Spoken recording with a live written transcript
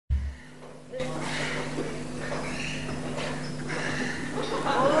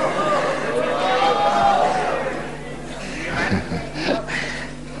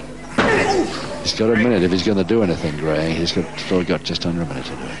got a minute if he's going to do anything, Gray. He's still got just under a minute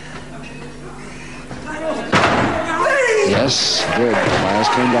to do it. Yes, good. Myers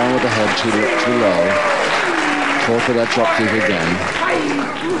came down with the head too low. Caught with that drop kick again.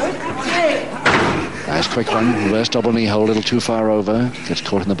 Nice quick one. Reverse double knee hold, a little too far over. Gets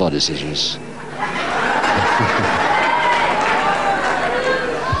caught in the body scissors.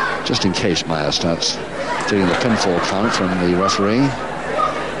 Just in case Myers starts doing the pinfall count from the referee.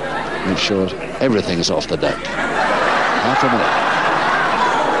 Make sure everything's off the deck. Half a minute.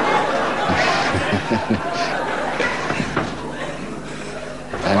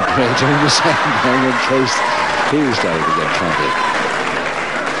 And Gray doing the same thing in case he was starting to get counted.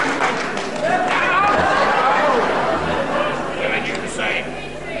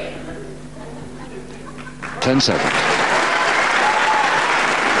 10 seconds.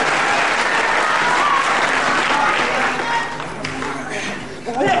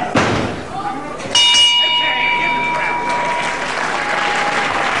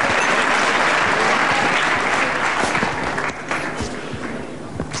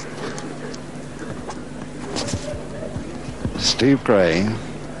 Steve Gray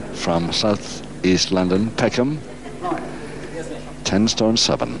from South East London, Peckham, 10 stone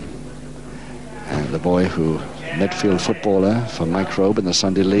 7. And the boy who, midfield footballer for Microbe in the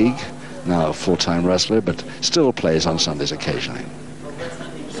Sunday League, now a full-time wrestler, but still plays on Sundays occasionally.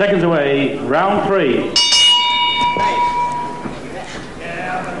 Seconds away, round 3.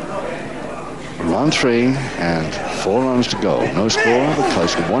 Round 3 and 4 rounds to go. No score, but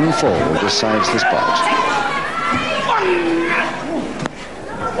close to 1 fall decides this bout.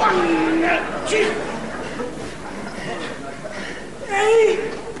 1, 2, 3,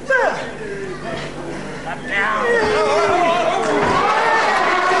 4.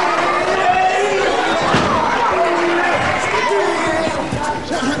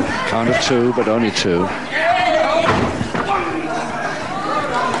 Count of 2, but only 2.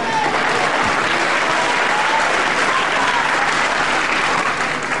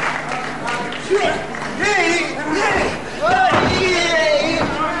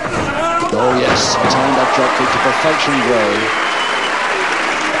 Oh yes, timed that drop kick to perfection, Gray.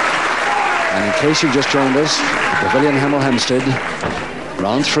 And in case you've just joined us, Pavilion Hemel Hempstead,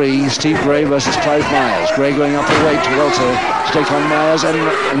 round 3, Steve Gray versus Clive Myers. Gray going up the weight to welter to take on Myers, and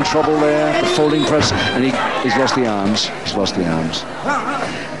in trouble there, the folding press, and he's lost the arms. He's lost the arms.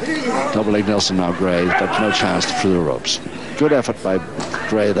 Double leg Nelson now, Gray, but no chance through the ropes. Good effort by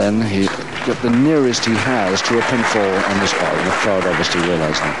Gray then. He got the nearest he has to a pinfall on the spot, and the crowd obviously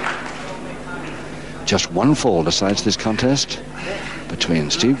realized that. Just 1 fall decides this contest between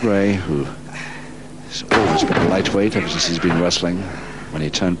Steve Gray, who has always been a lightweight ever since he's been wrestling, when he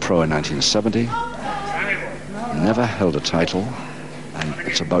turned pro in 1970. Never held a title, and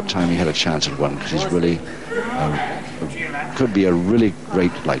it's about time he had a chance at one, because he's really could be a really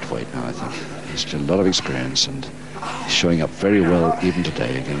great lightweight now, I think. He's got a lot of experience, and he's showing up very well even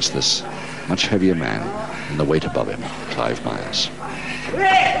today against this much heavier man in the weight above him, Clive Myers. 1,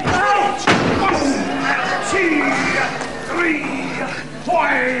 2, 3,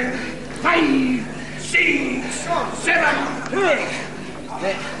 4, 5, 6, 7.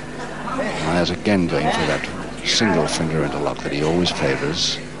 Myers again going for that single finger interlock that he always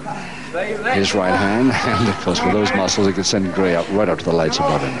favors. His right hand, and of course with those muscles he could send Gray up right up to the lights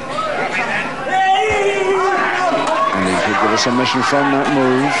above him. And he could get a submission from that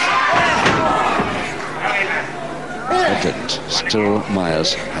move. But didn't. Still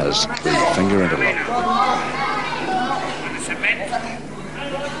Myers has the finger interlock.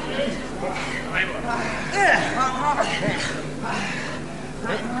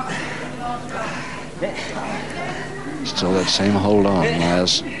 Still that same hold on.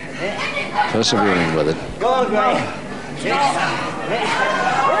 Myers persevering with it.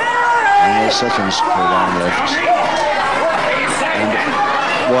 And the seconds go down left. And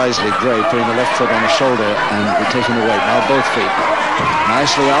wisely, Gray putting the left foot on the shoulder and taking the weight. Now both feet.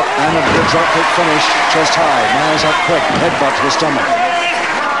 Nicely up, and a good drop kick finish, chest high. Myers up quick, headbutt to the stomach.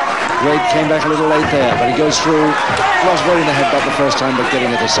 Gray came back a little late there, but he goes through. Lost avoiding the headbutt the first time, but getting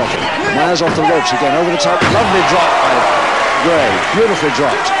it the second. Myers off the ropes again, over the top. Lovely drop by Gray, beautifully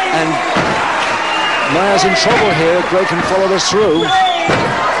dropped. And Myers in trouble here. Gray can follow this through.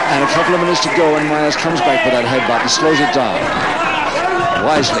 And a couple of minutes to go, and Myers comes back with that headbutt and slows it down.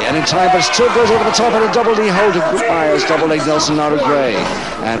 Wisely, and in time, but still goes over the top, and a double knee hold to Myers. Double leg Nelson now to Gray.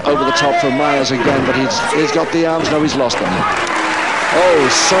 And over the top for Myers again, but he's got the arms. No, he's lost them. Oh,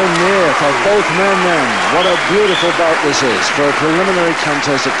 so near for both men then. What a beautiful bout this is for a preliminary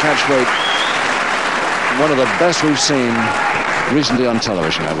contest at catchweight. One of the best we've seen recently on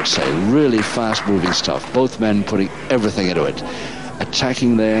television, I would say. Really fast-moving stuff. Both men putting everything into it.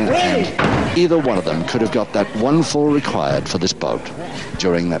 Attacking there, and either one of them could have got that one fall required for this bout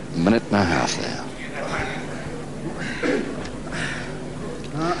during that minute and a half there.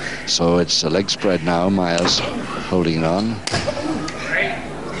 So it's a leg spread now. Myers holding it on.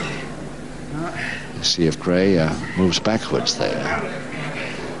 See if Gray moves backwards there,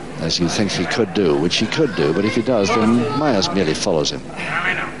 as you think he could do, which he could do, but if he does, then Myers merely follows him.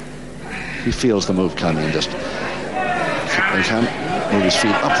 He feels the move coming and just... He can't move his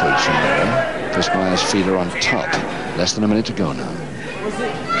feet upwards from there, because Myers' feet are on top. Less than a minute to go now.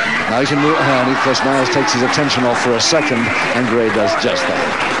 Now he can move, and of course Myers takes his attention off for a second, and Gray does just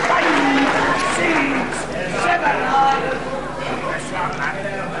that.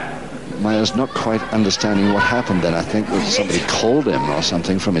 Myers not quite understanding what happened then. I think that somebody called him or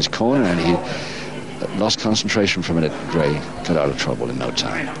something from his corner, and he lost concentration for a minute. Gray got out of trouble in no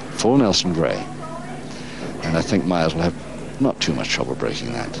time. Full Nelson Gray. And I think Myers will have not too much trouble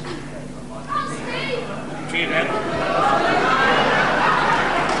breaking that.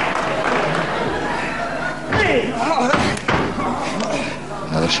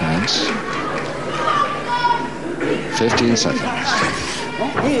 Another chance. 15 seconds.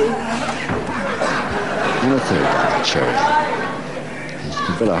 And a third by Cherry.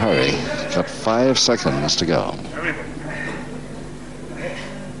 You better hurry. Got 5 seconds to go.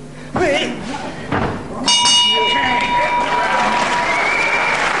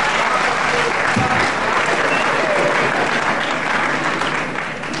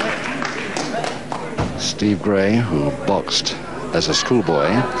 Steve Gray, who boxed as a schoolboy,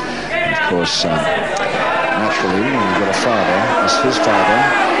 and of course, naturally, when you've got a father, as his father,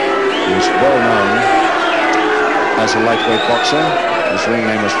 who's well known as a lightweight boxer. His ring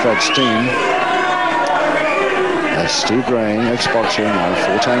name was Fred Steen. That's Steve Gray, ex-boxer, now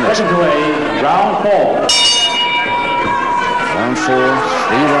full-time wrestler. Round 4. Round 4, 3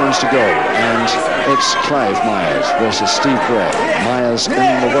 rounds to go, and it's Clive Myers versus Steve Gray. Myers in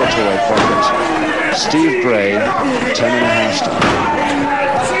the welterweight bracket. Steve Gray, 10.5 stone.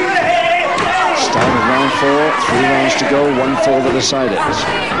 Start of round 4, 3 rounds to go, 1-4 the deciders.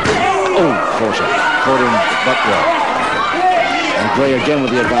 Oh, caught him butt well. And Gray again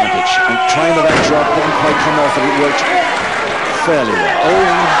with the advantage. And trying to that drop, didn't quite come off, and it worked fairly well. Oh,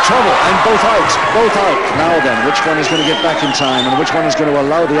 trouble, and both out. Now then, which one is going to get back in time, and which one is going to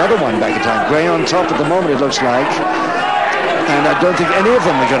allow the other one back in time? Gray on top at the moment, it looks like. And I don't think any of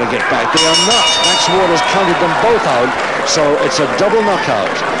them are going to get back. They are not. Max Waters counted them both out, so it's a double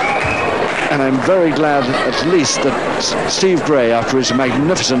knockout. And I'm very glad, at least, that Steve Gray, after his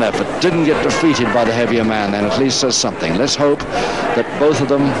magnificent effort, didn't get defeated by the heavier man, and at least says something. Let's hope that both of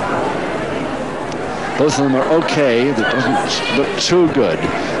them are okay. That doesn't look too good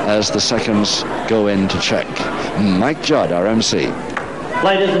as the seconds go in to check. Mike Judd, our MC.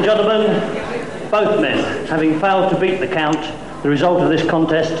 Ladies and gentlemen, both men, having failed to beat the count, the result of this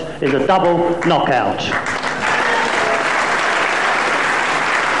contest is a double knockout.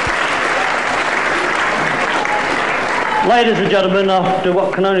 Ladies and gentlemen, after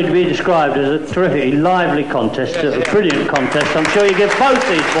what can only be described as a terrific, lively contest, a brilliant contest, I'm sure you give both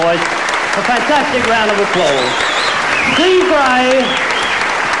these boys a fantastic round of applause. Steve Gray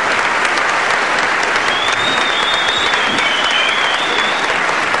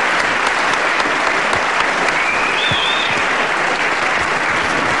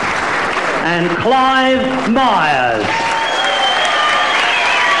and Clive Myers.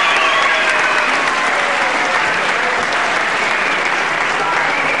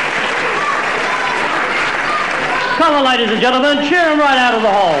 Come on, ladies and gentlemen, cheer him right out of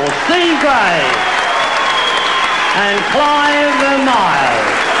the hole. Steve Gray and Clive Myers.